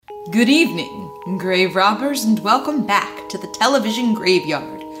Good evening, grave robbers, and welcome back to the television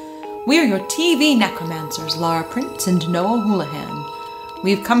graveyard. We are your TV necromancers, Lara Prince and Noah Houlihan.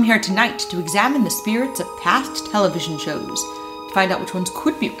 We have come here tonight to examine the spirits of past television shows, to find out which ones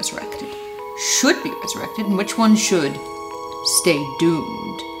could be resurrected, should be resurrected, and which ones should stay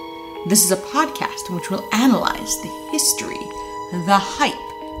doomed. This is a podcast in which we'll analyze the history, the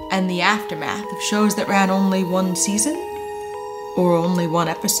hype, and the aftermath of shows that ran only one season or only one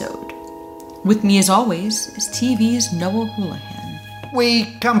episode. With me, as always, is TV's Noah Houlihan. We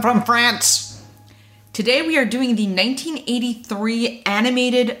come from France. Today we are doing the 1983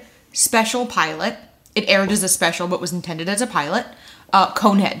 animated special pilot. It aired as a special, but was intended as a pilot.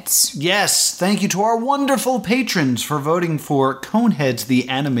 Coneheads. Yes, thank you to our wonderful patrons for voting for Coneheads, the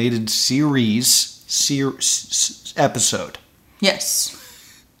animated series episode.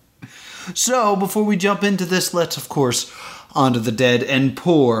 Yes. So, before we jump into this, let's, of course, onto the dead and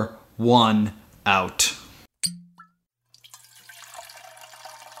pour one out.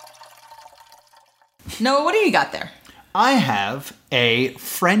 Noah, what do you got there? I have a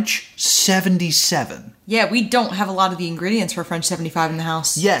French 77. Yeah, we don't have a lot of the ingredients for French 75 in the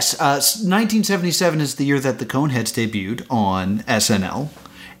house. Yes, 1977 is the year that the Coneheads debuted on SNL.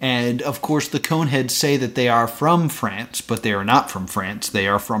 And, of course, the Coneheads say that they are from France, but they are not from France. They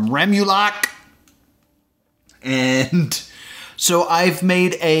are from Remulac. And so I've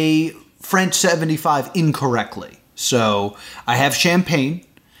made a French 75 incorrectly. So I have champagne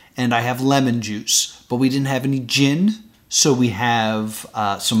and I have lemon juice, but we didn't have any gin. So we have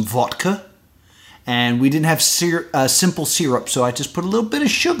some vodka, and we didn't have simple syrup. So I just put a little bit of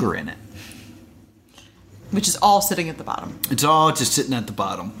sugar in it. Which is all sitting at the bottom. It's all just sitting at the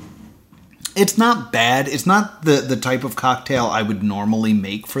bottom. It's not bad. It's not the type of cocktail I would normally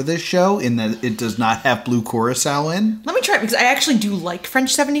make for this show, in that it does not have blue curacao in. Let me try it, because I actually do like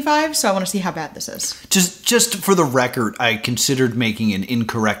French 75, so I want to see how bad this is. Just for the record, I considered making an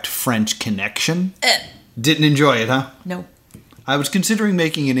incorrect French connection. Didn't enjoy it, huh? No. I was considering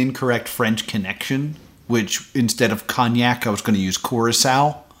making an incorrect French connection, which instead of cognac, I was going to use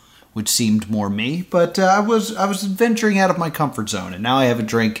curacao, which seemed more me. But I was venturing out of my comfort zone, and now I have a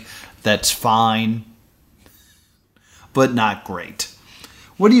drink that's fine, but not great.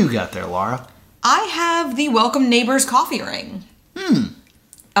 What do you got there, Laura? I have the Welcome Neighbors coffee ring.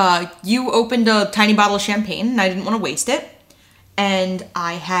 You opened a tiny bottle of champagne, and I didn't want to waste it. And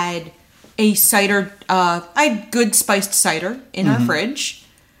I had a cider, I had good spiced cider in our fridge.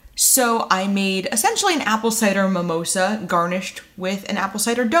 So I made essentially an apple cider mimosa garnished with an apple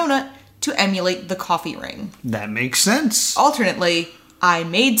cider donut to emulate the coffee ring. That makes sense. Alternately, I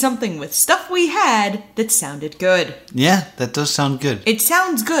made something with stuff we had that sounded good. Yeah, that does sound good. It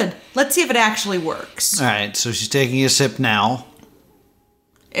sounds good. Let's see if it actually works. All right, so she's taking a sip now.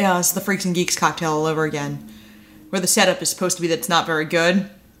 Yeah, it's the Freaks and Geeks cocktail all over again. Where the setup is supposed to be that it's not very good.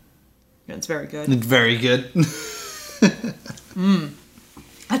 It's very good. It's very good.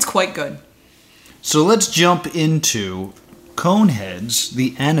 That's quite good. So let's jump into Coneheads,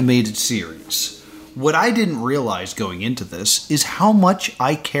 the animated series. What I didn't realize going into this is how much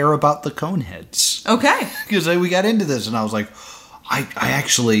I care about the Coneheads. Okay. Because we got into this and I was like, I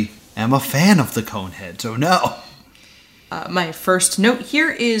actually am a fan of the Coneheads. Oh no. My first note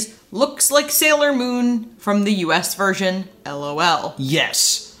here is, looks like Sailor Moon from the US version, LOL.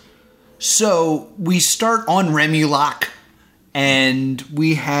 Yes. So we start on Remulac, and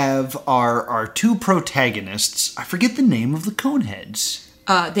we have our two protagonists. I forget the name of the Coneheads.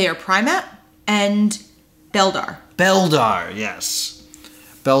 They are Primat and Beldar. Beldar, yes.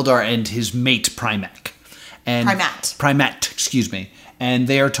 Beldar and his mate Primac. Primat, excuse me. And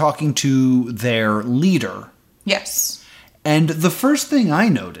they are talking to their leader. Yes. And the first thing I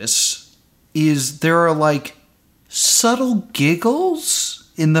notice is there are like subtle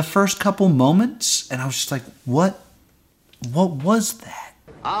giggles in the first couple moments. And I was just like, what was that?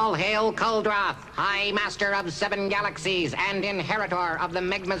 All hail Kuldroth, High Master of 7 galaxies and inheritor of the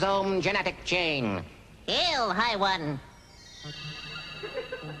Megmasome genetic chain. Hail, High One.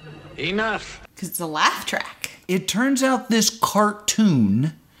 Enough. Because it's a laugh track. It turns out this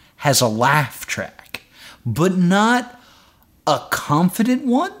cartoon has a laugh track, but not a confident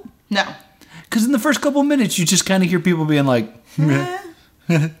one. No. Because in the first couple minutes, you just kind of hear people being like,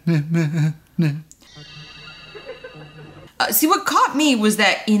 see, what caught me was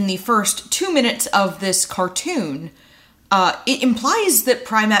that in the first 2 minutes of this cartoon, it implies that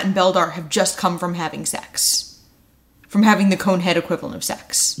Primat and Beldar have just come from having sex. From having the Conehead equivalent of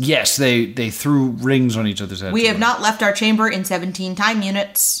sex. Yes, they threw rings on each other's heads. We have not left our chamber in 17 time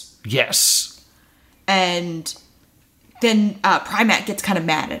units. Yes. And then Primat gets kind of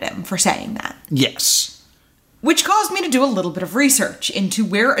mad at him for saying that. Yes. Which caused me to do a little bit of research into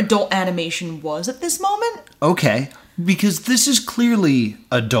where adult animation was at this moment. Okay, because this is clearly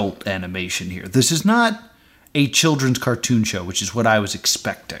adult animation here. This is not a children's cartoon show, which is what I was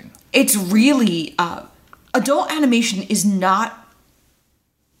expecting. It's really, adult animation is not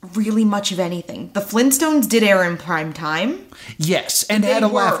really much of anything. The Flintstones did air in prime time. Yes, and had a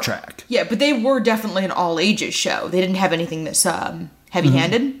laugh track. Yeah, but they were definitely an all-ages show. They didn't have anything this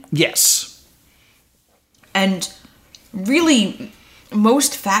heavy-handed. Yes. And really,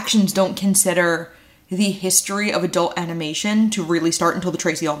 most factions don't consider the history of adult animation to really start until the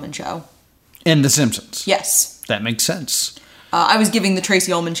Tracy Ullman Show. And The Simpsons. Yes. That makes sense. I was giving the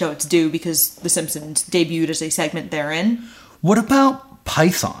Tracy Ullman Show its due because The Simpsons debuted as a segment therein. What about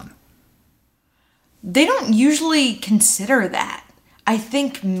Python? They don't usually consider that. I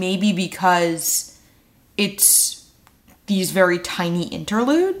think maybe because it's these very tiny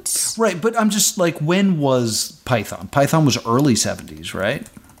interludes. Right, but I'm just like, when was Python? Python was early 70s, right?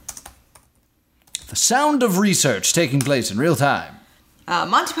 The sound of research taking place in real time.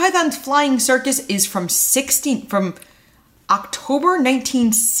 Monty Python's Flying Circus is from October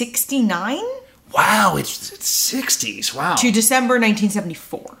 1969 Wow, it's 60s. Wow. to December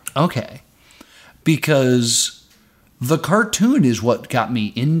 1974. Okay. Because the cartoon is what got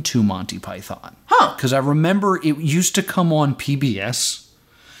me into Monty Python. Huh. Because I remember it used to come on PBS,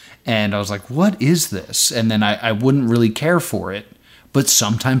 and I was like, what is this? And then I wouldn't really care for it. But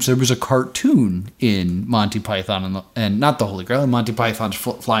sometimes there was a cartoon in Monty Python and not the Holy Grail, Monty Python's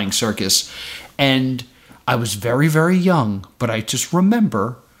Flying Circus. And I was very, very young, but I just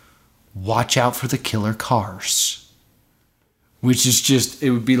remember, watch out for the killer cars. Which is just,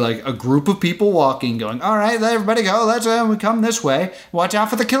 it would be like a group of people walking, going, all right, let everybody go, let's we come this way. Watch out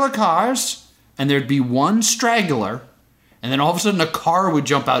for the killer cars. And there'd be one straggler, and then all of a sudden a car would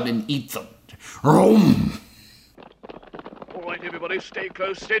jump out and eat them. Vroom. All right, everybody, stay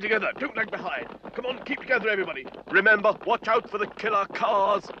close, stay together. Don't lag behind. Come on, keep together, everybody. Remember, watch out for the killer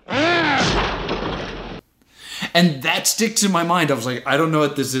cars. And that sticks in my mind. I was like, I don't know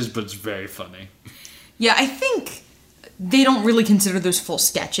what this is, but it's very funny. Yeah, I think they don't really consider those full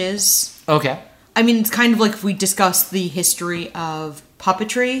sketches. Okay. I mean, it's kind of like if we discuss the history of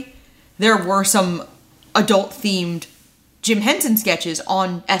puppetry, there were some adult-themed Jim Henson sketches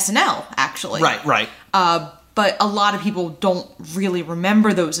on SNL, actually. Right. But a lot of people don't really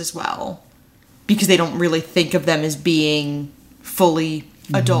remember those as well because they don't really think of them as being fully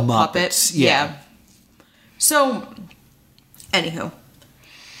adult Muppets, puppets. yeah. So, anywho.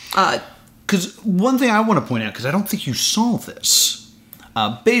 Because one thing I want to point out, because I don't think you saw this,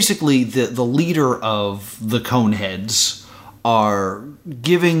 basically the leader of the Coneheads are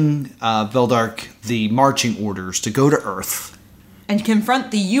giving Veldark the marching orders to go to Earth. And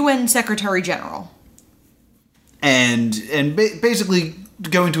confront the UN Secretary General. And basically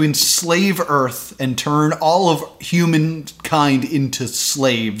going to enslave Earth and turn all of humankind into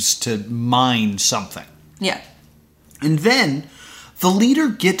slaves to mine something. Yeah. And then the leader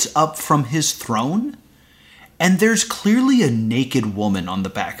gets up from his throne, and there's clearly a naked woman on the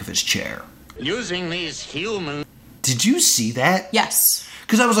back of his chair. Using these human... Did you see that? Yes.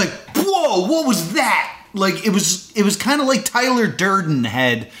 Because I was like, whoa, what was that? Like, it was kind of like Tyler Durden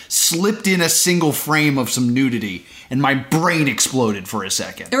had slipped in a single frame of some nudity, and my brain exploded for a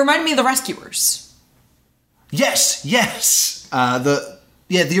second. It reminded me of The Rescuers. Yes.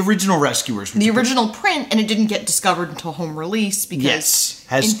 The original Rescuers. The original print, and it didn't get discovered until home release because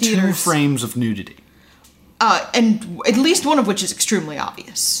has in theaters, 2 frames of nudity. and at least one of which is extremely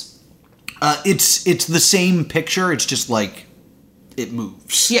obvious. It's the same picture. It's just like it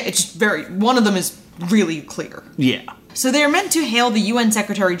moves. Yeah, it's just one of them is really clear. Yeah. So they're meant to hail the UN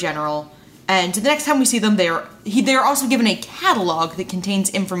Secretary General, and the next time we see them, they're also given a catalog that contains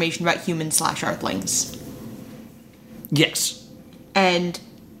information about humans/Earthlings. Yes. And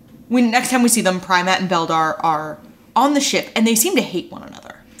next time we see them, Primat and Beldar are on the ship, and they seem to hate one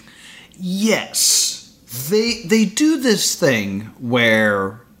another. Yes. They do this thing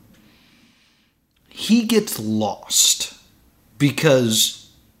where he gets lost because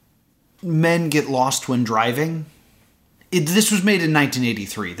men get lost when driving. This was made in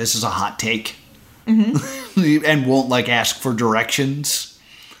 1983. This is a hot take. Mm-hmm. And won't ask for directions.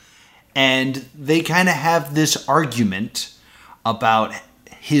 And they kind of have this argument about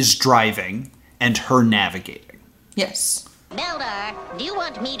his driving and her navigating. Yes. Beldar, do you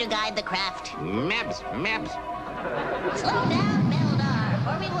want me to guide the craft? Mebs. Slow down, Beldar.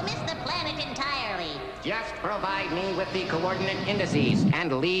 or we will miss the planet entirely. Just provide me with the coordinate indices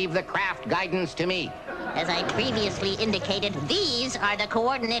and leave the craft guidance to me. As I previously indicated, these are the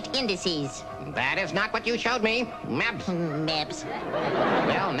coordinate indices. That is not what you showed me. Maps. Maps.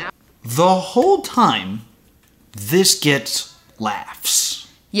 Well, now... The whole time, this gets laughs.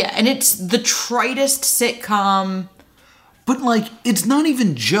 Yeah, and it's the tritest sitcom. But, like, it's not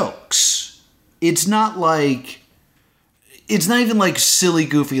even jokes. It's not even, like, silly,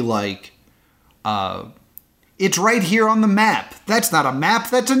 goofy, like, it's right here on the map. That's not a map,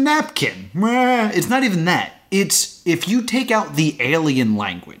 that's a napkin. It's not even that. It's, if you take out the alien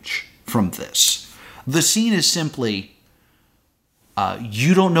language from this, the scene is simply,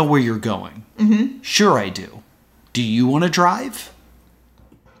 you don't know where you're going. Mm-hmm. Sure I do. Do you want to drive?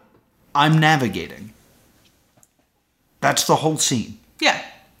 I'm navigating. That's the whole scene. Yeah.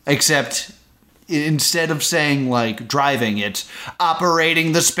 Except instead of saying, like, driving, it's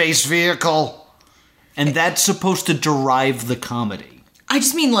operating the space vehicle. And that's supposed to derive the comedy. I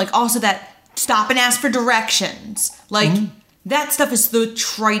just mean, like, also that stop and ask for directions. Like, that stuff is the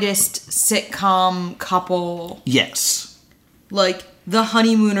tritest sitcom couple. Yes. Like, the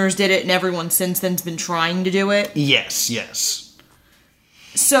Honeymooners did it, and everyone since then's been trying to do it. Yes.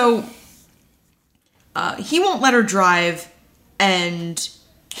 So, he won't let her drive, and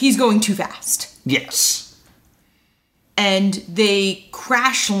he's going too fast. Yes. And they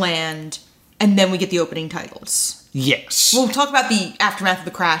crash land, and then we get the opening titles. Yes. We'll talk about the aftermath of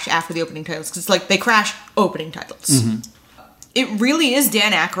the crash after the opening titles, because it's like they crash, opening titles. Mm-hmm. It really is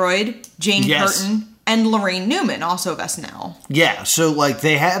Dan Aykroyd, Jane Yes. Curtin, and Lorraine Newman, also of SNL. Yeah, so, like,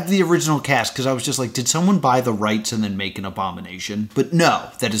 they have the original cast, because I was just like, did someone buy the rights and then make an Abomination? But no,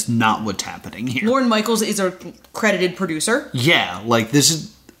 that is not what's happening here. Lorne Michaels is a credited producer. Yeah, like,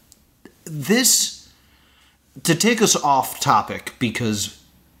 this, to take us off topic, because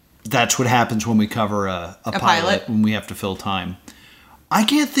that's what happens when we cover a pilot, when we have to fill time. I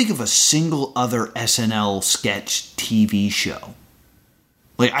can't think of a single other SNL sketch TV show.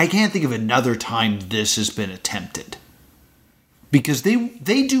 Like, I can't think of another time this has been attempted. Because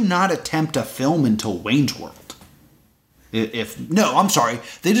they do not attempt a film until Wayne's World. They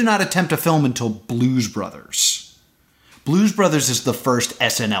do not attempt a film until Blues Brothers. Blues Brothers is the first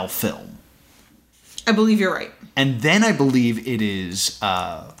SNL film. I believe you're right. And then I believe it is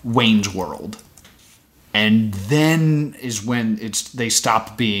Wayne's World. And then is when they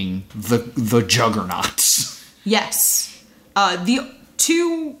stop being the juggernauts. Yes. The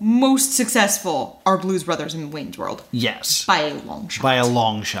two most successful are Blues Brothers and Wayne's World. Yes. By a long shot. By a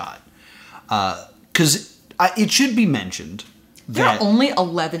long shot. Because it should be mentioned There are that... only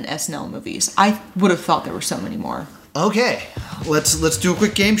 11 SNL movies. I would have thought there were so many more. Okay, let's do a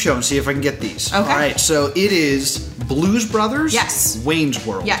quick game show and see if I can get these. Okay. All right, so it is Blues Brothers. Yes. Wayne's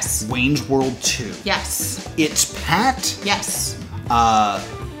World. Yes. Wayne's World 2. Yes. It's Pat. Yes. I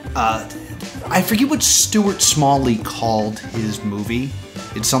forget what Stuart Smalley called his movie.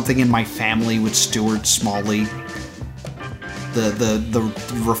 It's something in my family with Stuart Smalley. The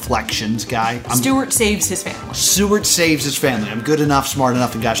Reflections guy. Stuart saves his family. Stuart saves his family. I'm good enough, smart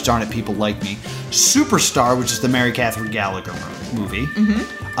enough, and gosh darn it, people like me. Superstar, which is the Mary Catherine Gallagher movie.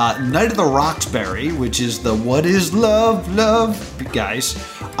 Mm-hmm. Night of the Roxbury, which is the What is Love, guys.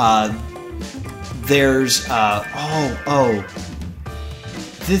 There's,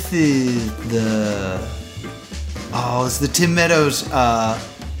 this is it's the Tim Meadows,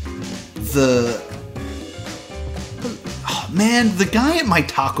 man, the guy at my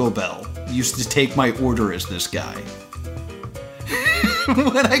Taco Bell used to take my order as this guy.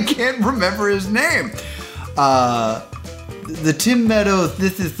 But I can't remember his name. The Tim Meadows,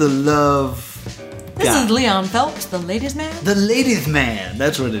 this is the love... This is Leon Phelps, the ladies' man. The ladies' man,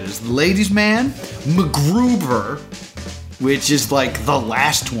 that's what it is. The ladies' man. MacGruber, which is like the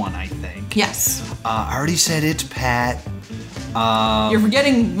last one, I think. Yes. I already said it's Pat. You're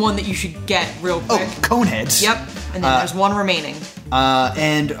forgetting one that you should get real quick. Oh, Coneheads. Yep. And then there's one remaining. I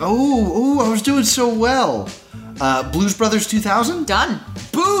was doing so well. Blues Brothers 2000? Done.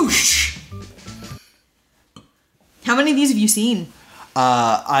 Boosh! How many of these have you seen?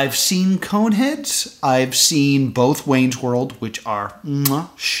 I've seen Coneheads. I've seen both Wayne's World, which are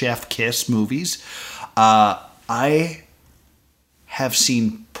chef kiss movies. I have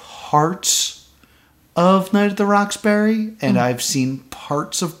seen parts of Night at the Roxbury, and I've seen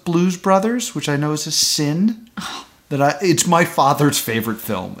parts of Blues Brothers, which I know is a sin. It's my father's favorite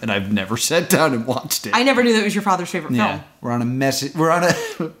film, and I've never sat down and watched it. I never knew that was your father's favorite Yeah, film. we're on a message. We're on a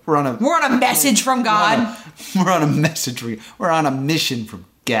message from God. We're on a message. We're on a mission from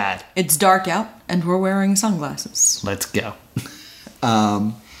God. It's dark out, and we're wearing sunglasses. Let's go.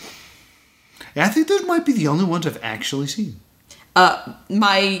 I think those might be the only ones I've actually seen.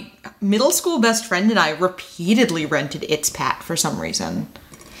 My middle school best friend and I repeatedly rented It's Pat for some reason.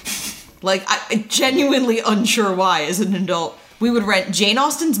 Like, I genuinely unsure why as an adult. We would rent Jane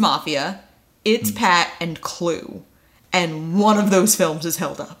Austen's Mafia, It's Pat, and Clue. And one of those films is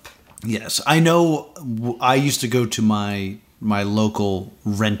held up. Yes, I know. I used to go to my local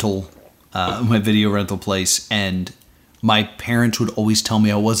rental, my video rental place, and my parents would always tell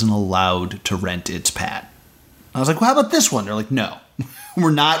me I wasn't allowed to rent It's Pat. I was like, well, how about this one? They're like, no, we're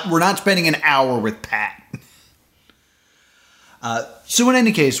not spending an hour with Pat. So in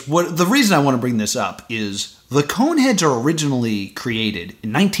any case, the reason I want to bring this up is the Coneheads are originally created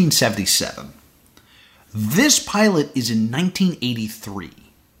in 1977. This pilot is in 1983.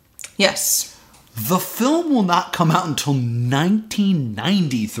 Yes. The film will not come out until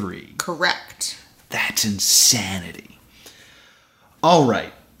 1993. Correct. That's insanity. All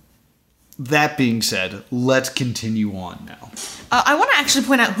right. That being said, let's continue on now. I want to actually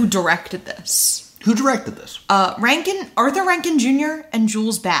point out who directed this. Who directed this? Arthur Rankin Jr. and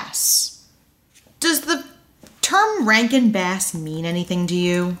Jules Bass. Does the term Rankin Bass mean anything to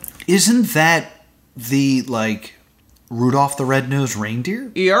you? Isn't that the, Rudolph the Red-Nosed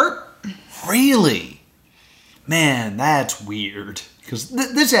Reindeer? Yep. Really? Man, that's weird. Because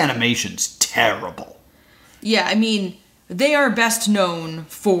this animation's terrible. Yeah, I mean, they are best known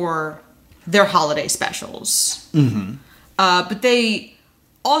for their holiday specials. Mm-hmm. But they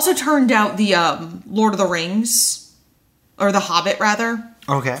also turned out the Lord of the Rings, or The Hobbit, rather.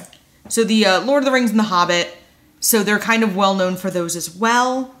 Okay. So the Lord of the Rings and The Hobbit, so they're kind of well known for those as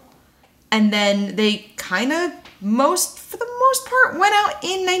well. And then they kind of, for the most part, went out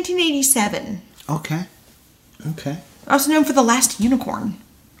in 1987. Okay. Also known for The Last Unicorn.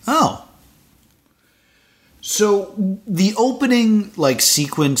 Oh. So the opening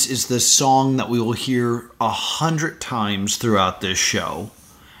sequence is this song that we will hear 100 times throughout this show,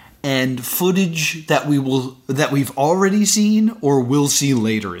 and footage that we've already seen or will see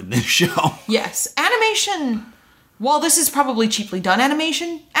later in this show. Yes, animation. While this is probably cheaply done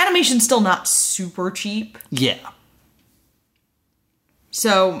animation's still not super cheap. Yeah.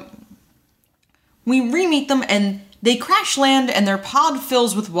 So we re-meet them and they crash land and their pod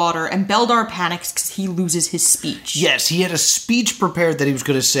fills with water and Beldar panics because he loses his speech. Yes, he had a speech prepared that he was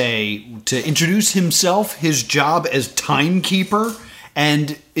going to say to introduce himself, his job as timekeeper,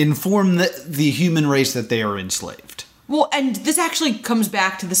 and inform the human race that they are enslaved. Well, and this actually comes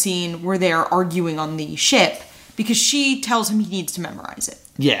back to the scene where they're arguing on the ship because she tells him he needs to memorize it.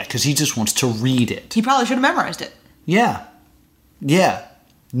 Yeah, because he just wants to read it. He probably should have memorized it. Yeah.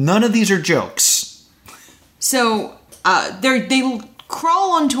 None of these are jokes. So, they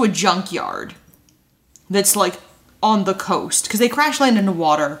crawl onto a junkyard that's, on the coast. Because they crash land into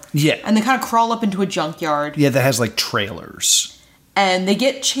water. Yeah. And they kind of crawl up into a junkyard. Yeah, that has, trailers. And they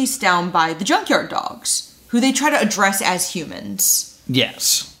get chased down by the junkyard dogs, who they try to address as humans.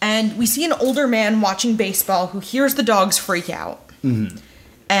 Yes. And we see an older man watching baseball who hears the dogs freak out. Mm-hmm.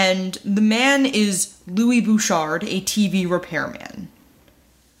 And the man is Louis Bouchard, a TV repairman.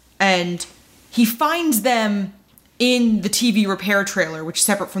 And he finds them in the TV repair trailer, which is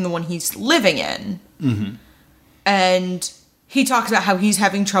separate from the one he's living in. Mm-hmm. And he talks about how he's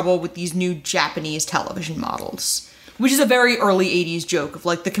having trouble with these new Japanese television models, which is a very early 80s joke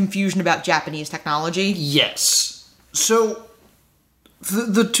of, the confusion about Japanese technology. Yes. So,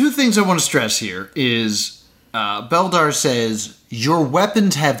 the two things I want to stress here is Beldar says, your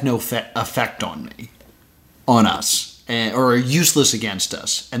weapons have no effect on us. Or are useless against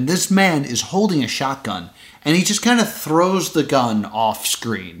us. And this man is holding a shotgun, and he just kind of throws the gun off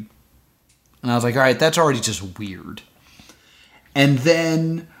screen. And I was like, all right, that's already just weird. And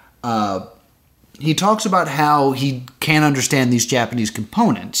then he talks about how he can't understand these Japanese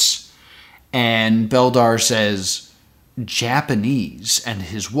components. And Beldar says, Japanese. And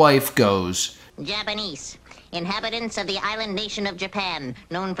his wife goes, Japanese. Inhabitants of the island nation of Japan,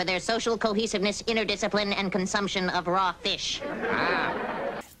 known for their social cohesiveness, interdiscipline, and consumption of raw fish.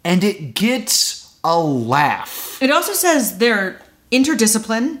 And it gets a laugh. It also says they're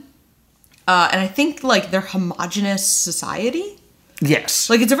interdiscipline, and I think, they're homogenous society? Yes.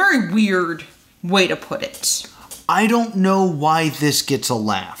 It's a very weird way to put it. I don't know why this gets a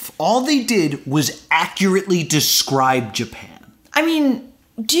laugh. All they did was accurately describe Japan. I mean,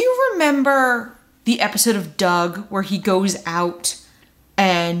 do you remember the episode of Doug where he goes out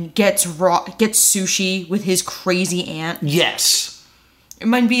and gets sushi with his crazy aunt? Yes. It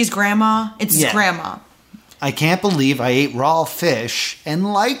might be his grandma. It's his grandma. I can't believe I ate raw fish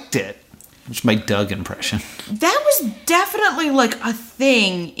and liked it. It's my Doug impression. That was definitely like a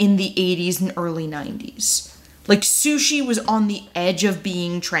thing in the 80s and early 90s. Like sushi was on the edge of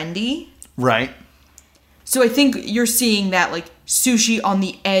being trendy. Right. So I think you're seeing that like sushi on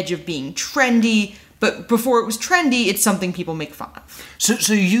the edge of being trendy, but before it was trendy, it's something people make fun of.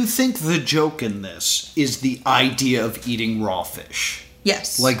 So you think the joke in this is the idea of eating raw fish?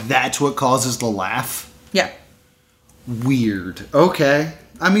 Yes. Like that's what causes the laugh? Yeah. Weird. Okay.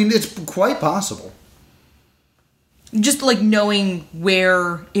 I mean, it's quite possible. Just like knowing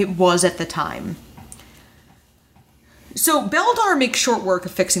where it was at the time. So Beldar makes short work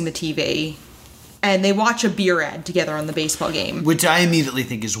of fixing the TV, and they watch a beer ad together on the baseball game. Which I immediately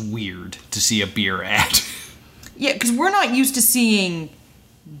think is weird to see a beer ad. Yeah, because we're not used to seeing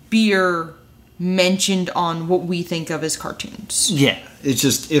beer mentioned on what we think of as cartoons. Yeah, it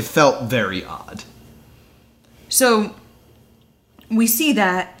felt very odd. So we see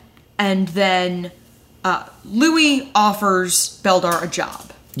that, and then Louis offers Beldar a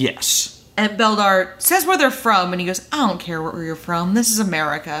job. Yes. And Beldar says where they're from, and he goes, I don't care where you're from. This is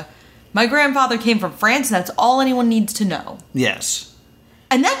America. My grandfather came from France, and that's all anyone needs to know. Yes.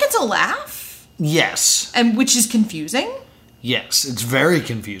 And that gets a laugh. Yes. And which is confusing. Yes, it's very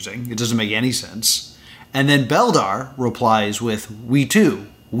confusing. It doesn't make any sense. And then Beldar replies with, we too,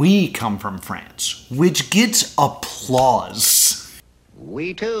 we come from France, which gets applause.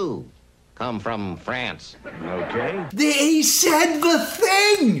 We too come from France. Okay. He said the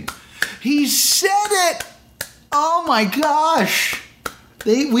thing! He said it! Oh my gosh!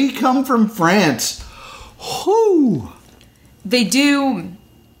 We come from France. Whoo! They do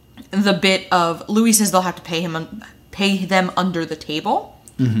the bit of Louis says they'll have to pay them under the table.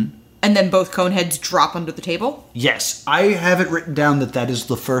 Mm-hmm. And then both Coneheads drop under the table. Yes, I have it written down that is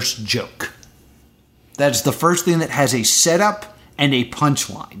the first joke. That's the first thing that has a setup and a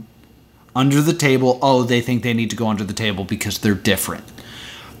punchline. Under the table, oh, they think they need to go under the table because they're different.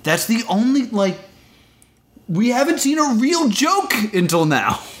 That's the only, we haven't seen a real joke until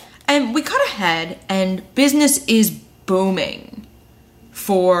now. And we cut ahead, and business is booming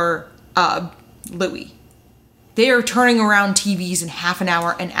for Louis. They are turning around TVs in half an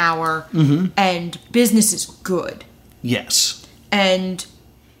hour, and business is good. Yes. And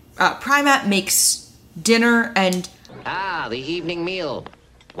Primat makes dinner, and... Ah, the evening meal.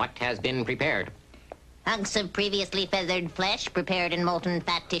 What has been prepared? Hunks of previously feathered flesh prepared in molten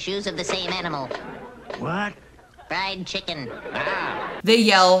fat tissues of the same animal. What? Fried chicken. Ah, they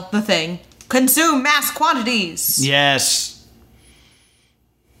yell the thing, consume mass quantities! Yes.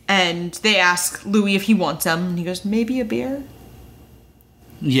 And they ask Louis if he wants some, and he goes, maybe a beer?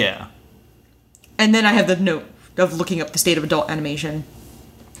 Yeah. And then I have the note of looking up the state of adult animation.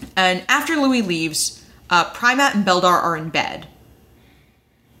 And after Louis leaves, Primat and Beldar are in bed.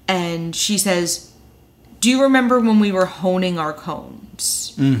 And she says, do you remember when we were honing our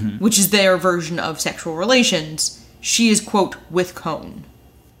cones? Mm-hmm. Which is their version of sexual relations. She is, quote, with cone.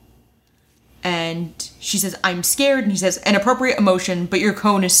 And she says, I'm scared. And he says, an appropriate emotion, but your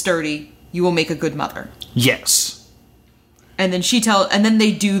cone is sturdy. You will make a good mother. Yes. And then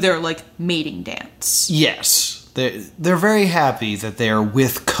they do their, mating dance. Yes. They're very happy that they are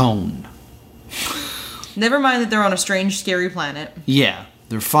with cone. Never mind that they're on a strange, scary planet. Yeah.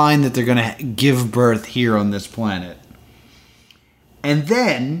 They're fine that they're going to give birth here on this planet. And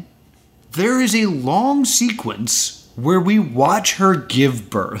then there is a long sequence where we watch her give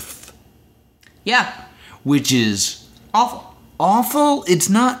birth. Yeah. Which is... awful. Awful? It's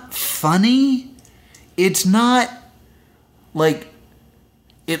not funny. It's not,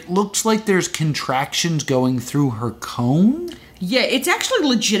 it looks like there's contractions going through her cone. Yeah, it's actually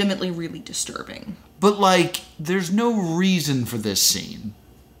legitimately really disturbing. But, there's no reason for this scene.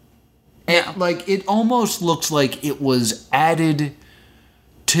 Yeah. It almost looks like it was added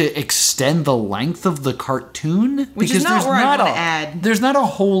to extend the length of the cartoon. Which is not where I want to add. There's not a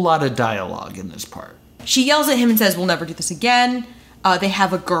whole lot of dialogue in this part. She yells at him and says, we'll never do this again. They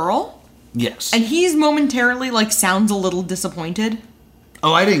have a girl. Yes. And he's momentarily, sounds a little disappointed.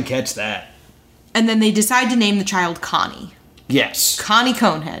 Oh, I didn't catch that. And then they decide to name the child Connie. Yes. Connie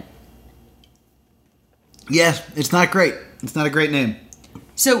Conehead. Yes, it's not great. It's not a great name.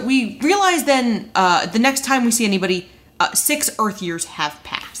 So we realize then, the next time we see anybody, 6 Earth years have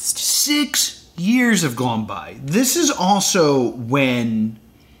passed. 6 years have gone by. This is also when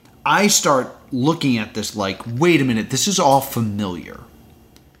I start looking at this wait a minute, this is all familiar.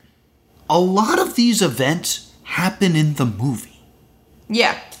 A lot of these events happen in the movie.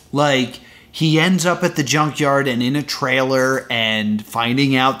 Yeah. He ends up at the junkyard and in a trailer and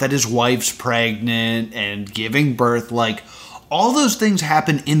finding out that his wife's pregnant and giving birth. all those things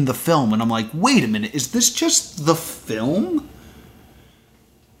happen in the film, and I'm like, wait a minute, is this just the film?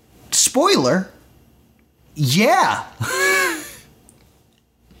 Spoiler. Yeah.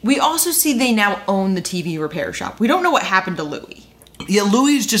 We also see they now own the TV repair shop. We don't know what happened to Louis. Yeah,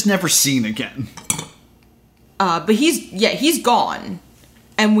 Louis is just never seen again. But he's gone,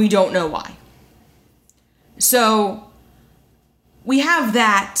 and we don't know why. So, we have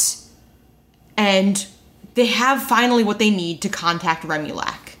that, and they have finally what they need to contact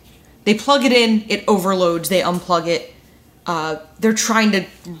Remulac. They plug it in, it overloads, they unplug it. They're trying to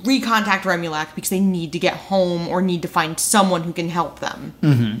recontact Remulac because they need to get home or need to find someone who can help them.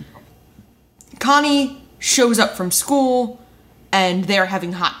 Mm-hmm. Connie shows up from school, and they're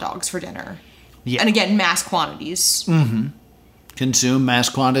having hot dogs for dinner. Yeah. And again, mass quantities. Mm-hmm. Consume mass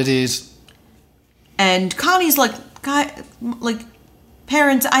quantities. And Connie's like,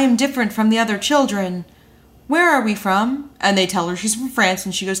 parents, I am different from the other children. Where are we from? And they tell her she's from France,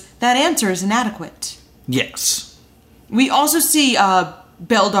 and she goes, that answer is inadequate. Yes. We also see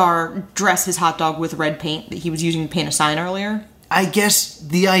Beldar dress his hot dog with red paint that he was using to paint a sign earlier. I guess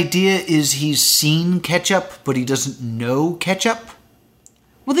the idea is he's seen ketchup, but he doesn't know ketchup?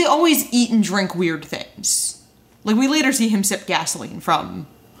 Well, they always eat and drink weird things. Like, we later see him sip gasoline from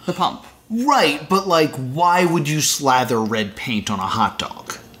the pump. Right, but why would you slather red paint on a hot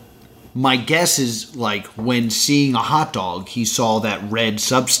dog? My guess is, when seeing a hot dog, he saw that red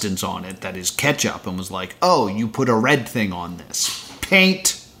substance on it that is ketchup and was like, oh, you put a red thing on this.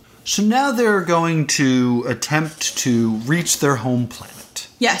 Paint. So now they're going to attempt to reach their home planet.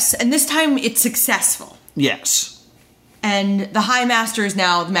 Yes, and this time it's successful. Yes. And the High Master is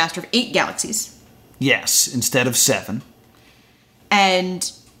now the master of 8 galaxies. Yes, instead of 7.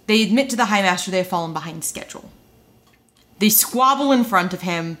 And they admit to the High Master they have fallen behind schedule. They squabble in front of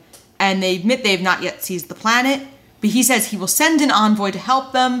him, and they admit they have not yet seized the planet, but he says he will send an envoy to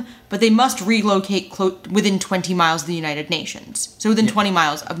help them, but they must relocate within 20 miles of the United Nations. So within 20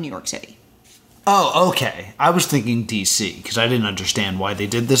 miles of New York City. Oh, okay. I was thinking DC, because I didn't understand why they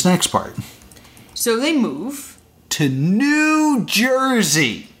did this next part. So they move to New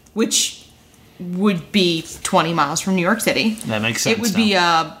Jersey, which would be 20 miles from New York City. That makes sense. It would be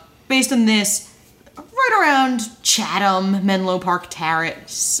based on this right around Chatham, Menlo Park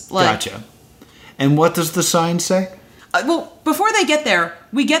Terrace. Gotcha. And what does the sign say? Well, before they get there,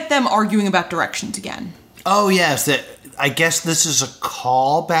 we get them arguing about directions again. Oh, yes. I guess this is a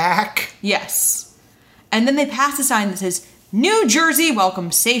callback? Yes. And then they pass a sign that says, New Jersey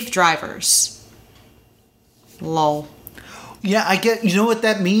welcomes safe drivers. Lol. Yeah, I get. You know what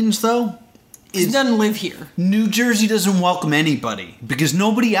that means, though? He doesn't live here. New Jersey doesn't welcome anybody because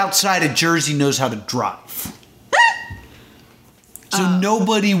nobody outside of Jersey knows how to drive. So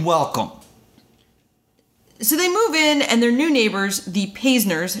nobody welcome. So they move in, and their new neighbors, the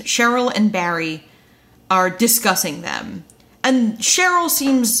Paisners, Cheryl and Barry, are discussing them. And Cheryl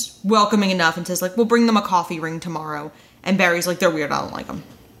seems welcoming enough and says, we'll bring them a coffee ring tomorrow. And Barry's like, they're weird, I don't like them.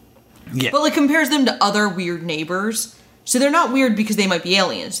 Yeah. But, compares them to other weird neighbors. So they're not weird because they might be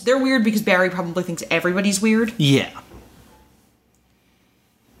aliens. They're weird because Barry probably thinks everybody's weird. Yeah.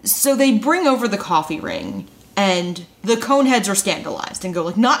 So they bring over the coffee ring, and the Coneheads are scandalized and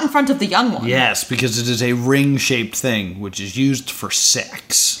go, not in front of the young one. Yes, because it is a ring-shaped thing, which is used for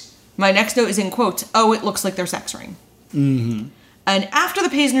sex. My next note is in quotes, oh, it looks like their sex ring. Mm-hmm. And after the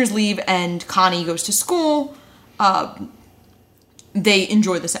Paisners leave and Connie goes to school, they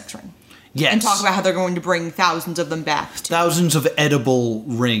enjoy the sex ring. Yes. And talk about how they're going to bring thousands of them back. Thousands of edible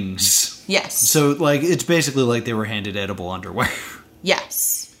rings. Yes. So, it's basically like they were handed edible underwear.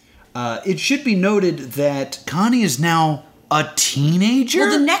 Yes. It should be noted that Connie is now a teenager?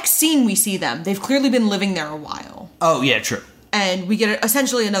 Well, the next scene we see them, they've clearly been living there a while. Oh, yeah, true. And we get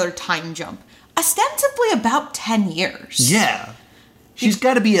essentially another time jump. Ostensibly about 10 years. Yeah. She's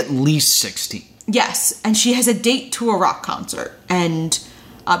got to be at least 16. Yes, and she has a date to a rock concert. And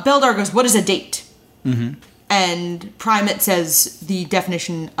Beldar goes, what is a date? Mm-hmm. And Primate says the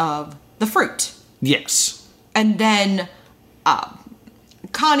definition of the fruit. Yes. And then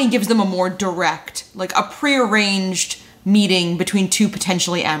Connie gives them a more direct, a prearranged meeting between two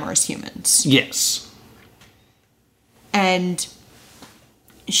potentially amorous humans. Yes. And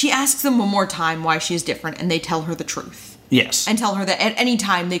she asks them one more time why she is different, and they tell her the truth. Yes. And tell her that at any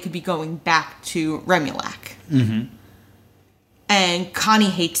time they could be going back to Remulac. Mm-hmm. And Connie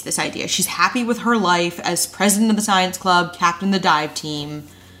hates this idea. She's happy with her life as president of the science club, captain of the dive team.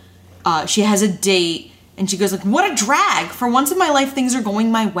 She has a date, and she goes what a drag. For once in my life, things are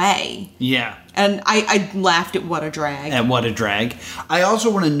going my way. Yeah. And I laughed at what a drag. At what a drag. I also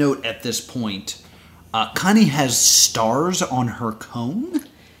want to note at this point, Connie has stars on her cone?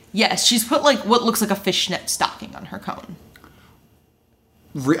 Yes, she's put like what looks like a fishnet stocking on her cone.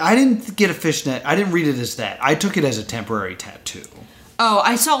 I didn't get a fishnet. I didn't read it as that. I took it as a temporary tattoo. Oh,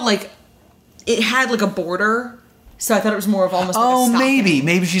 I saw like it had like a border, so I thought it was more of almost like a stocking.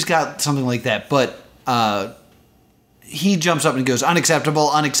 Maybe she's got something like that. But he jumps up and goes, unacceptable,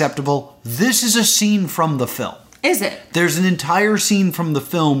 unacceptable. This is a scene from the film. Is it? There's an entire scene from the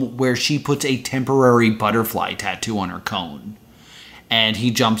film where she puts a temporary butterfly tattoo on her cone. And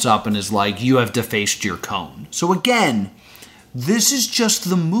he jumps up and is like, you have defaced your cone. So again, this is just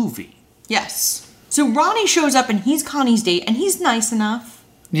the movie. Yes. So Ronnie shows up and he's Connie's date, and he's nice enough.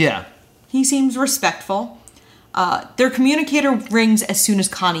 Yeah. He seems respectful. Their communicator rings as soon as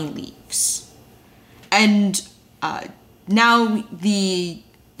Connie leaves. And now the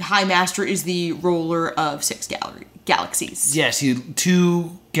High Master is the ruler of 6 galaxies. Yes,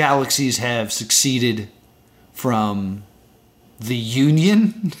 2 galaxies have succeeded from the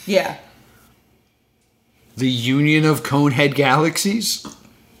Union. Yeah. The Union of Conehead Galaxies.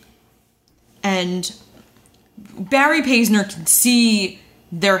 And Barry Paisner can see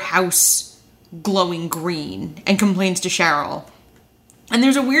their house glowing green and complains to Cheryl. And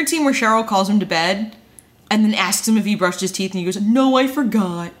there's a weird scene where Cheryl calls him to bed and then asks him if he brushed his teeth, and he goes, no, I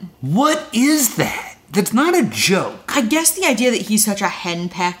forgot. What is that? That's not a joke. I guess the idea that he's such a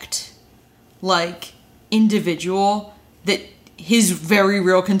henpecked, like, individual that his very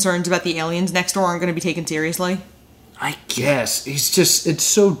real concerns about the aliens next door aren't going to be taken seriously. I guess. It's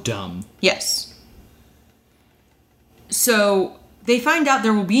so dumb. Yes. So they find out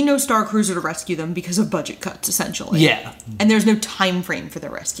there will be no Star Cruiser to rescue them because of budget cuts, essentially. Yeah. And there's no time frame for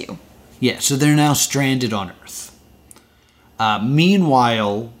their rescue. Yeah, so they're now stranded on Earth.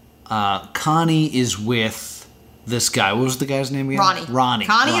 Meanwhile, Connie is with this guy. What was the guy's name again? Ronnie.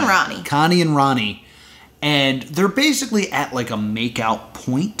 Connie and Ronnie. Connie and Ronnie. And they're basically at like a make-out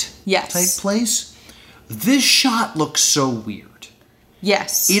point type place. This shot looks so weird.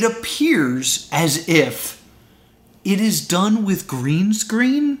 Yes. It appears as if it is done with green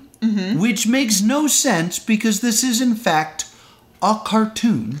screen, which makes no sense because this is in fact a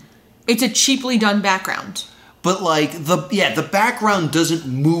cartoon. It's a cheaply done background. But like the background doesn't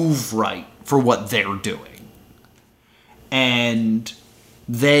move right for what they're doing. And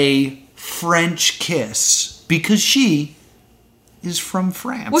they French kiss because she is from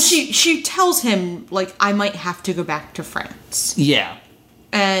France. Well, she tells him, like, I might have to go back to France. Yeah.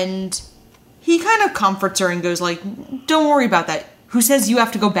 And he kind of comforts her and goes, like, don't worry about that. Who says you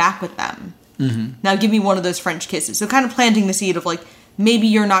have to go back with them? Mm-hmm. Now give me one of those French kisses. So kind of planting the seed of, like, maybe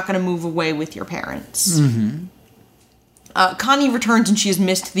you're not going to move away with your parents. Mm-hmm. Connie returns and she has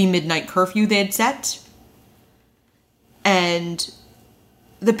missed the midnight curfew they had set. And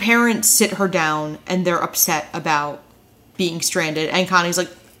the parents sit her down and they're upset about being stranded. And Connie's like,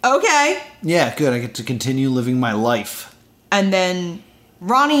 okay. Yeah, good. I get to continue living my life. And then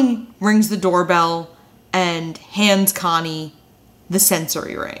Ronnie rings the doorbell and hands Connie the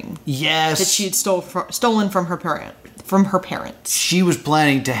sensory ring. Yes. That she had stolen from her parents. She was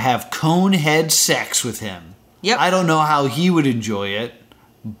planning to have conehead sex with him. Yep. I don't know how he would enjoy it,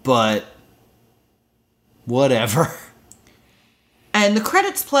 but whatever. And the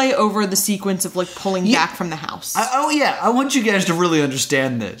credits play over the sequence of, like, pulling back from the house. I want you guys to really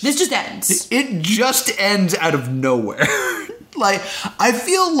understand this. This just ends. It just ends out of nowhere. Like, I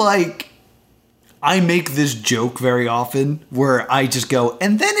feel like I make this joke very often where I just go,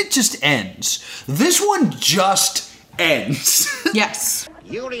 and then it just ends. This one just ends. Yes.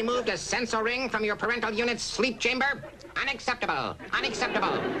 You removed a sensor ring from your parental unit's sleep chamber? Unacceptable. Unacceptable.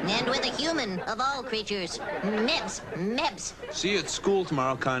 And with a human, of all creatures. Mebs. See you at school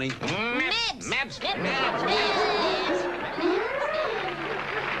tomorrow, Connie. Mebs.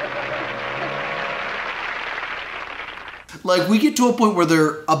 Like, we get to a point where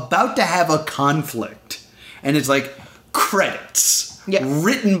they're about to have a conflict, and it's like, credits. Yeah.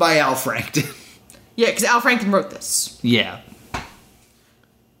 Written by Al Franken. Yeah, because Al Franken wrote this. Yeah.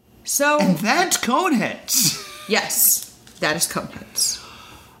 So... And that's Coneheads. Yes, that is Coneheads.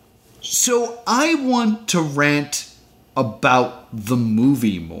 So I want to rant about the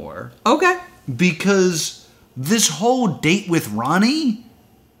movie more. Okay. Because this whole date with Ronnie,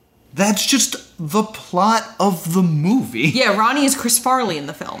 that's just the plot of the movie. Yeah, Ronnie is Chris Farley in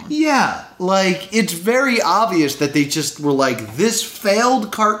the film. Yeah, like, it's very obvious that they just were like, this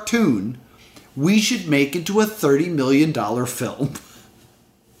failed cartoon, we should make into a $30 million film.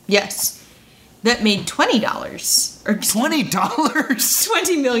 Yes. That made $20. Or $20?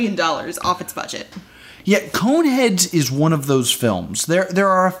 $20 million off its budget. Yeah, Coneheads is one of those films. There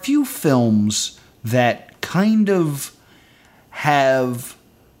are a few films that kind of have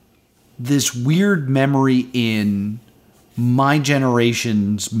this weird memory in my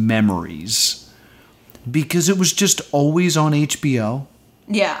generation's memories because it was just always on HBO.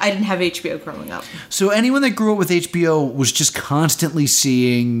 Yeah, I didn't have HBO growing up. So anyone that grew up with HBO was just constantly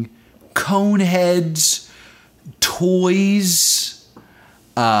seeing Coneheads, Toys,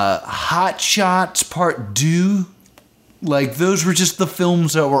 Hot Shots Part 2. Like, those were just the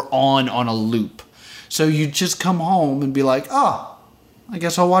films that were on a loop. So you'd just come home and be like, oh, I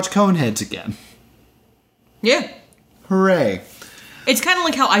guess I'll watch Coneheads again. Yeah. Hooray. It's kind of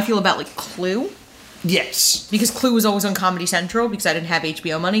like how I feel about, like, Clue. Yes. Because Clue was always on Comedy Central because I didn't have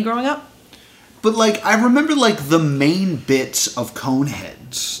HBO money growing up. But, like, I remember, like, the main bits of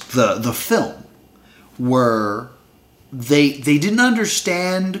Coneheads, the film, were they didn't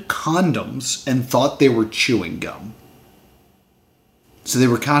understand condoms and thought they were chewing gum. So they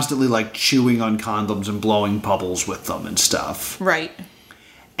were constantly, like, chewing on condoms and blowing bubbles with them and stuff. Right.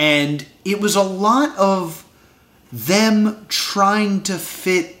 And it was a lot of them trying to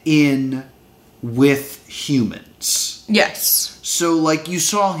fit in with humans. Yes. So, like, you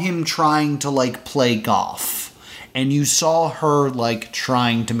saw him trying to, like, play golf. And you saw her, like,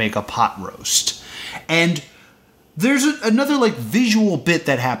 trying to make a pot roast. And there's another, like, visual bit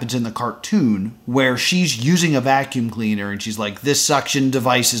that happens in the cartoon where she's using a vacuum cleaner and she's like, this suction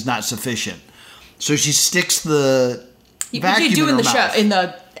device is not sufficient. So she sticks the vacuum you do in in her the mouth. show, in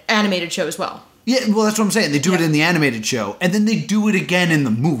the animated show as well. Yeah, well, that's what I'm saying. They do it in the animated show, and then they do it again in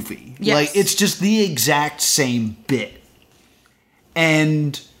the movie. Yes. Like, it's just the exact same bit.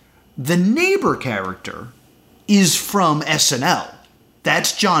 And the neighbor character is from SNL.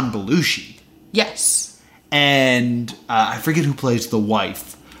 That's John Belushi. Yes. And I forget who plays the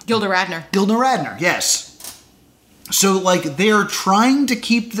wife. Gilda Radner. Gilda Radner, yes. So, like, they're trying to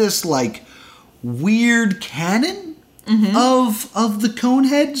keep this, like, weird canon of the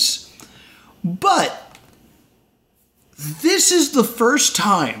Coneheads. But this is the first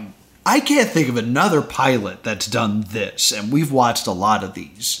time, I can't think of another pilot that's done this, and we've watched a lot of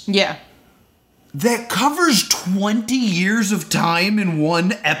these, Yeah. that covers 20 years of time in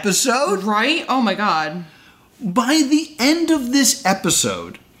one episode. Right? Oh my god. By the end of this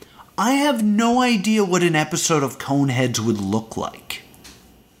episode, I have no idea what an episode of Coneheads would look like.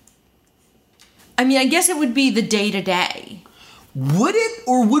 I mean, I guess it would be the day-to-day. Would it,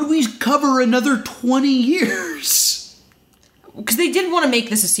 or would we cover another 20 years? Because they did want to make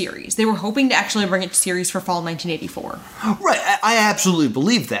this a series. They were hoping to actually bring it to series for fall 1984. Right, I absolutely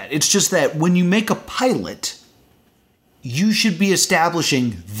believe that. It's just that when you make a pilot, you should be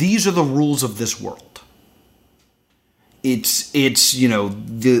establishing these are the rules of this world. It's you know,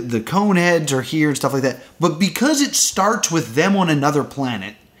 the Coneheads are here and stuff like that. But because it starts with them on another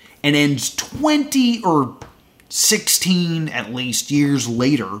planet and ends 20 or 16 at least years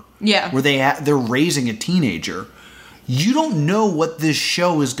later, Yeah. where they're raising a teenager, you don't know what this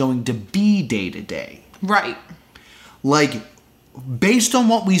show is going to be day to day. Right. Like, based on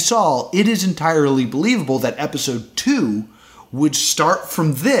what we saw, it is entirely believable that episode 2 would start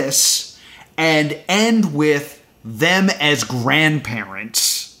from this and end with them as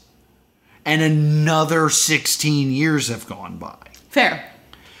grandparents, and another 16 years have gone by. Fair.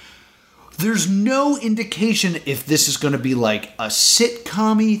 There's no indication if this is going to be like a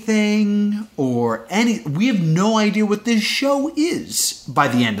sitcom-y thing or any. We have no idea what this show is by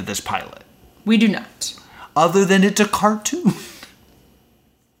the end of this pilot, We do not. other than it's a cartoon.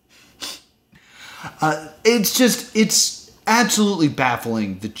 It's absolutely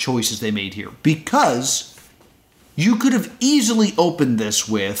baffling the choices they made here, because you could have easily opened this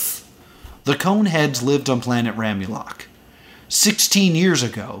with the Coneheads lived on planet Ramulok. 16 years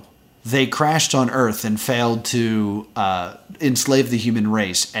ago, they crashed on Earth and failed to enslave the human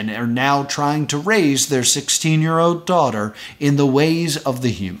race, and are now trying to raise their 16-year-old daughter in the ways of the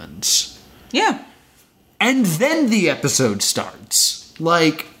humans. Yeah. And then the episode starts.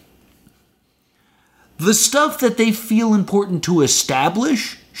 Like, the stuff that they feel important to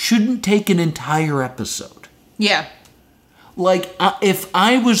establish shouldn't take an entire episode. Yeah. Like, if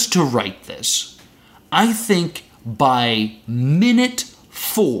I was to write this, I think by minute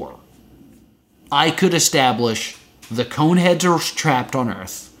 4, I could establish the Coneheads are trapped on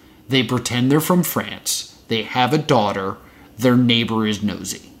Earth. They pretend they're from France. They have a daughter. Their neighbor is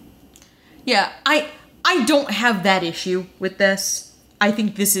nosy. Yeah. I don't have that issue with this. I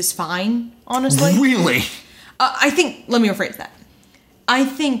think this is fine, honestly. Really? Let me rephrase that. I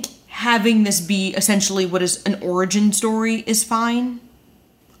think having this be essentially what is an origin story is fine.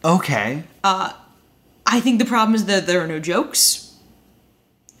 Okay. I think the problem is that there are no jokes.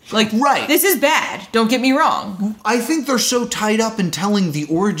 Like, Right. this is bad. Don't get me wrong. I think they're so tied up in telling the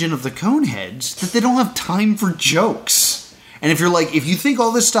origin of the Coneheads that they don't have time for jokes. And if you're like, if you think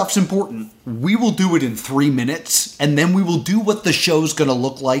all this stuff's important, we will do it in 3 minutes, and then we will do what the show's gonna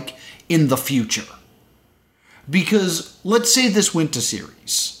look like in the future. Because, let's say this went to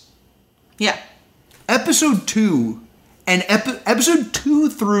series. Yeah. Episode 2 and episode 2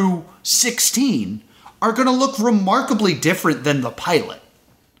 through 16 are gonna look remarkably different than the pilot.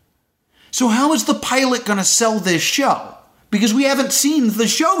 So how is the pilot gonna sell this show? Because we haven't seen the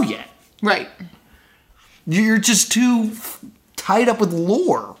show yet. Right. You're just too tied up with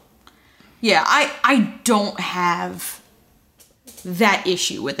lore. Yeah, I don't have that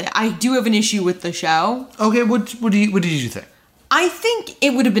issue with it. I do have an issue with the show. Okay, what did you think? I think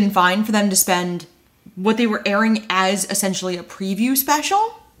it would have been fine for them to spend what they were airing as essentially a preview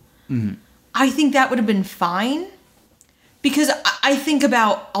special. Mm-hmm. I think that would have been fine. Because I think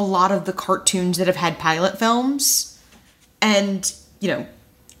about a lot of the cartoons that have had pilot films. And, you know,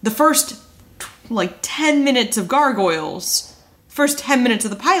 the first, 10 minutes of Gargoyles, first 10 minutes of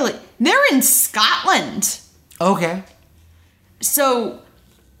the pilot, they're in Scotland. Okay. So,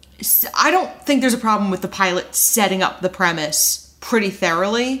 I don't think there's a problem with the pilot setting up the premise pretty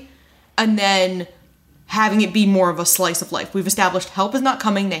thoroughly, and then having it be more of a slice of life. We've established help is not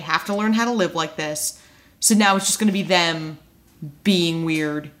coming, they have to learn how to live like this, so now it's just going to be them being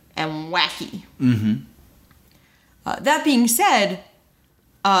weird and wacky. Mm-hmm. That being said,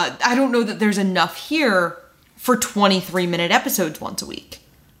 I don't know that there's enough here for 23-minute episodes once a week.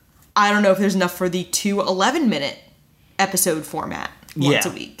 I don't know if there's enough for the 2 11-minute episode format once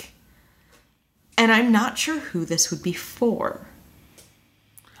a week. And I'm not sure who this would be for.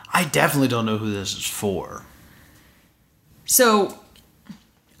 I definitely don't know who this is for. So,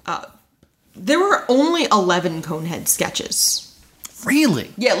 there were only 11 Conehead sketches.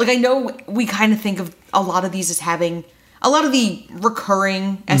 Really? Yeah, I know we kind of think of a lot of these as having... A lot of the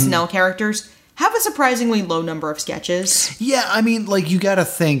recurring SNL characters have a surprisingly low number of sketches. Yeah, I mean, you gotta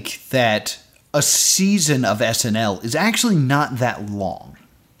think that a season of SNL is actually not that long.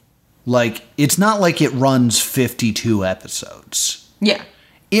 It's not like it runs 52 episodes. Yeah.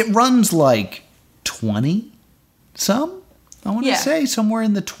 It runs 20 some? I want to say somewhere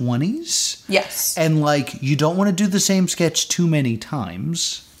in the 20s. Yes. And you don't want to do the same sketch too many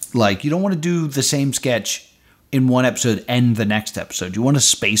times. You don't want to do the same sketch in one episode and the next episode. You want to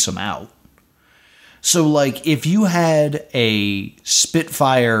space them out. So if you had a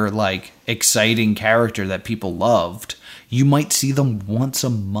Spitfire exciting character that people loved, you might see them once a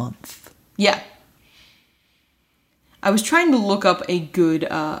month. Yeah. I was trying to look up a good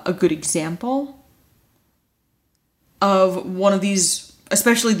example of one of these,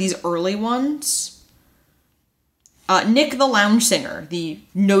 especially these early ones. Nick the Lounge Singer, the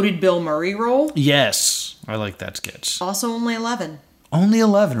noted Bill Murray role. Yes, I like that sketch. Also only 11. Only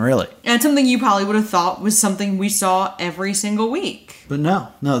 11, really? And something you probably would have thought was something we saw every single week. But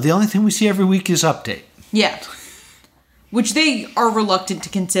no, the only thing we see every week is Update. Yeah. Which they are reluctant to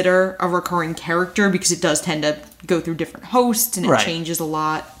consider a recurring character because it does tend to go through different hosts and it changes a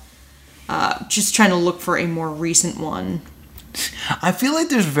lot. Just trying to look for a more recent one. I feel like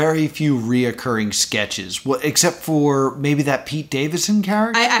there's very few reoccurring sketches, except for maybe that Pete Davidson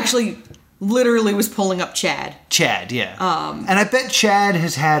character. I actually literally was pulling up Chad. Chad, yeah. And I bet Chad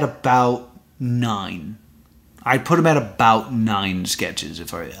has had about 9. I'd put him at about 9 sketches,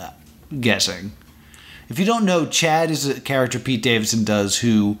 if I'm guessing. If you don't know, Chad is a character Pete Davidson does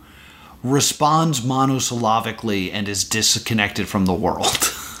who responds monosyllabically and is disconnected from the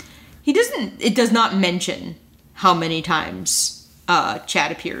world. It does not mention how many times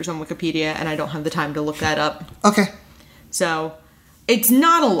Chad appears on Wikipedia, and I don't have the time to look that up. Okay. So, it's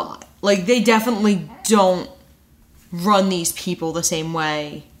not a lot. They definitely don't run these people the same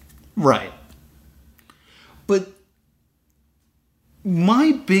way. Right. But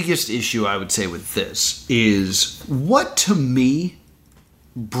my biggest issue, I would say, with this is what, to me,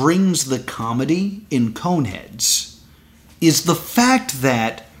 brings the comedy in Coneheads is the fact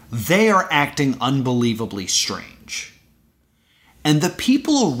that they are acting unbelievably strange. And the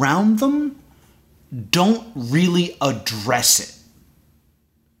people around them don't really address it.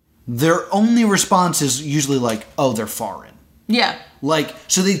 Their only response is usually oh, they're foreign. Yeah.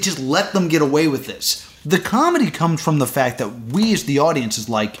 So they just let them get away with this. The comedy comes from the fact that we as the audience is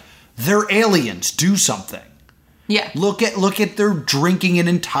they're aliens, do something. Yeah. Look at their drinking an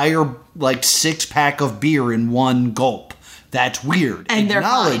entire 6-pack of beer in one gulp. That's weird. And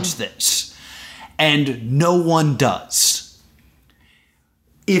acknowledge this. And no one does.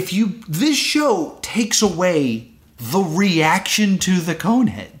 This show takes away the reaction to the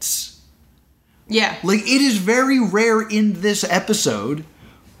Coneheads. Yeah. Like, it is very rare in this episode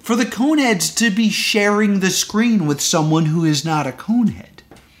for the Coneheads to be sharing the screen with someone who is not a Conehead.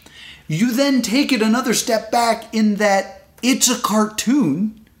 You then take it another step back in that it's a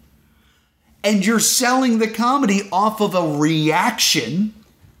cartoon, and you're selling the comedy off of a reaction.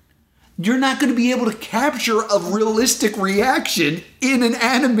 You're not going to be able to capture a realistic reaction in an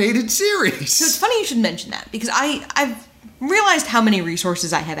animated series. So it's funny you should mention that, because I've realized how many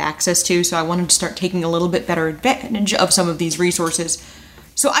resources I have access to, so I wanted to start taking a little bit better advantage of some of these resources.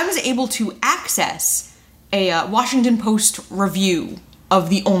 So I was able to access a Washington Post review of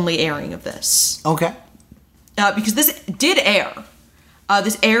the only airing of this. Okay. Because this did air.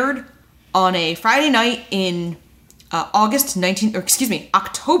 This aired on a Friday night in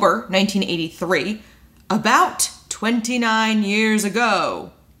October 1983, about 29 years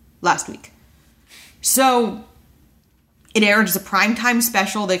ago, last week. So it aired as a primetime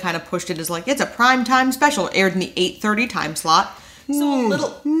special. They kind of pushed it as like, it's a primetime special. It aired in the 8:30 time slot. So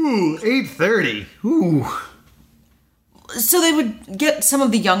 8:30. Ooh. So they would get some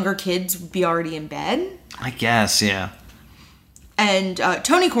of the younger kids would be already in bed. I guess, yeah. And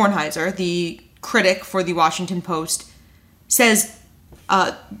Tony Kornheiser, the critic for the Washington Post, says,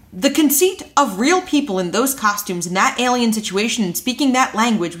 the conceit of real people in those costumes in that alien situation and speaking that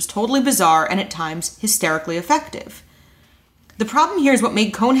language was totally bizarre and at times hysterically effective. The problem here is what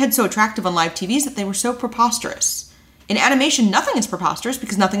made Conehead so attractive on live TV is that they were so preposterous. In animation, nothing is preposterous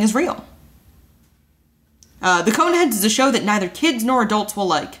because nothing is real. The Coneheads is a show that neither kids nor adults will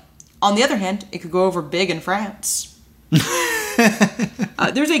like. On the other hand, it could go over big in France.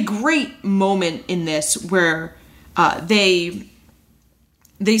 There's a great moment in this where they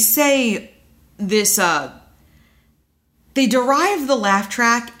say this, they derive the laugh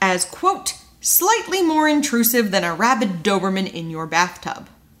track as, quote, slightly more intrusive than a rabid Doberman in your bathtub.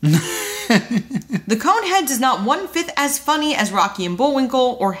 The Coneheads is not 1/5 as funny as Rocky and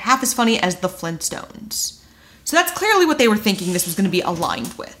Bullwinkle or half as funny as the Flintstones. So that's clearly what they were thinking this was going to be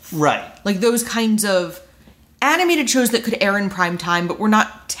aligned with. Right. Like those kinds of animated shows that could air in prime time, but were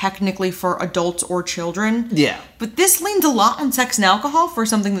not technically for adults or children. Yeah. But this leans a lot on sex and alcohol for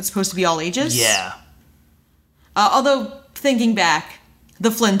something that's supposed to be all ages. Yeah. Although, thinking back, the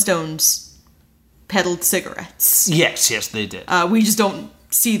Flintstones peddled cigarettes. Yes, they did. We just don't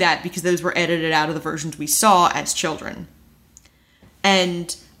see that because those were edited out of the versions we saw as children.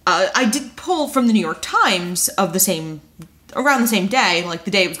 And I did pull from the New York Times of around the same day, like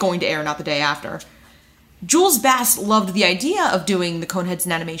the day it was going to air, not the day after. Jules Bass loved the idea of doing the Coneheads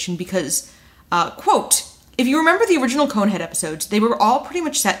in animation because, quote, if you remember the original Conehead episodes, they were all pretty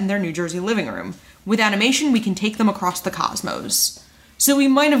much set in their New Jersey living room. With animation, we can take them across the cosmos. So we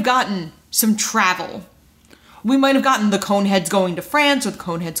might have gotten some travel. We might have gotten the Coneheads going to France or the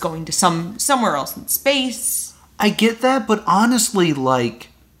Coneheads going to somewhere else in space. I get that, but honestly, like,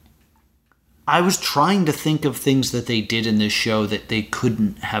 I was trying to think of things that they did in this show that they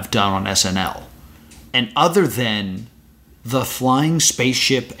couldn't have done on SNL. And other than the flying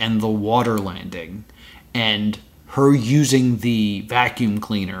spaceship and the water landing and her using the vacuum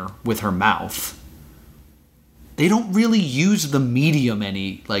cleaner with her mouth, they don't really use the medium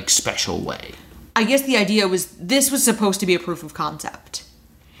any, like, special way. I guess the idea was this was supposed to be a proof of concept.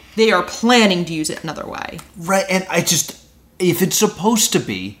 They are planning to use it another way. Right, and if it's supposed to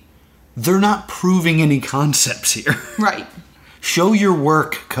be, they're not proving any concepts here. Right. Show your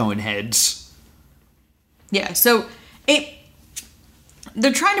work, Coneheads. Yeah, so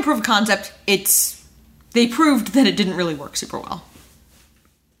they're trying to prove a concept. They proved that it didn't really work super well.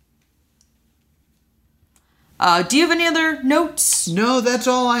 Do you have any other notes? No, that's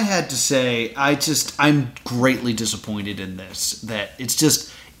all I had to say. I'm greatly disappointed in this. That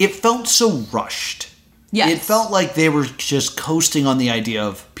it felt so rushed. Yes. It felt like they were just coasting on the idea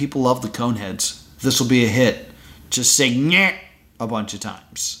of people love the Coneheads. This will be a hit. Just say nyeh a bunch of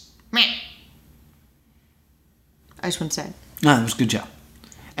times. Meh. I just want to say it. No, that was a good job.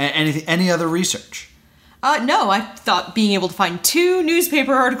 Any other research? No, I thought being able to find 2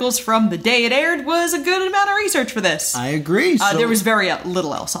 newspaper articles from the day it aired was a good amount of research for this. I agree. There was very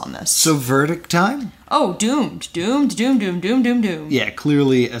little else on this. So verdict time? Oh, doomed. Yeah,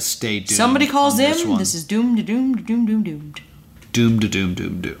 clearly a stay doomed. Somebody calls in. This is doomed. Doomed.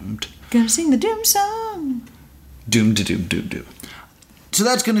 Gonna sing the doom song. Doomed. So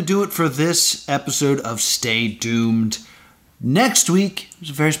that's going to do it for this episode of Stay Doomed. Next week is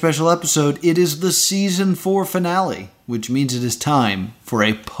a very special episode. It is the Season 4 finale, which means it is time for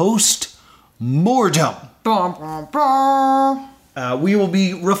a post-mortem. We will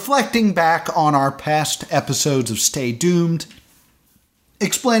be reflecting back on our past episodes of Stay Doomed,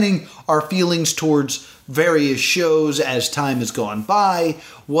 explaining our feelings towards various shows as time has gone by,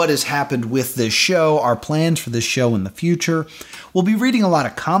 what has happened with this show, our plans for this show in the future. We'll be reading a lot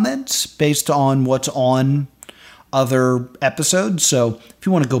of comments based on what's on other episodes, so if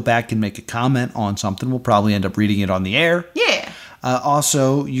you want to go back and make a comment on something, we'll probably end up reading it on the air. Yeah.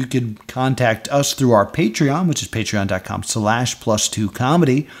 Also, you could contact us through our Patreon, which is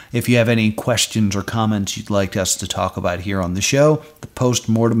patreon.com/plus2comedy. If you have any questions or comments you'd like us to talk about here on the show, the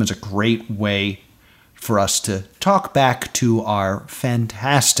post-mortem is a great way for us to talk back to our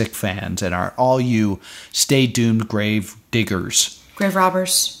fantastic fans and all you Stay Doomed grave diggers. Grave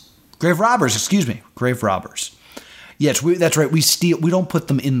robbers. Grave robbers. Yes, that's right. We don't put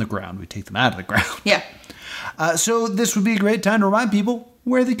them in the ground. We take them out of the ground. Yeah. So this would be a great time to remind people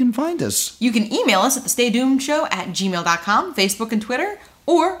where they can find us. You can email us at thestaydoomedshow@gmail.com, Facebook and Twitter,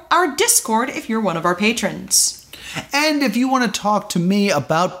 or our Discord if you're one of our patrons. And if you want to talk to me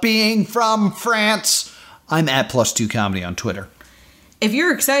about being from France, I'm at +2comedy on Twitter. If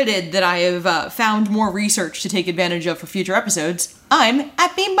you're excited that I have found more research to take advantage of for future episodes, I'm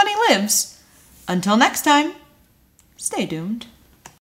at Bean Bunny Lives. Until next time, stay doomed.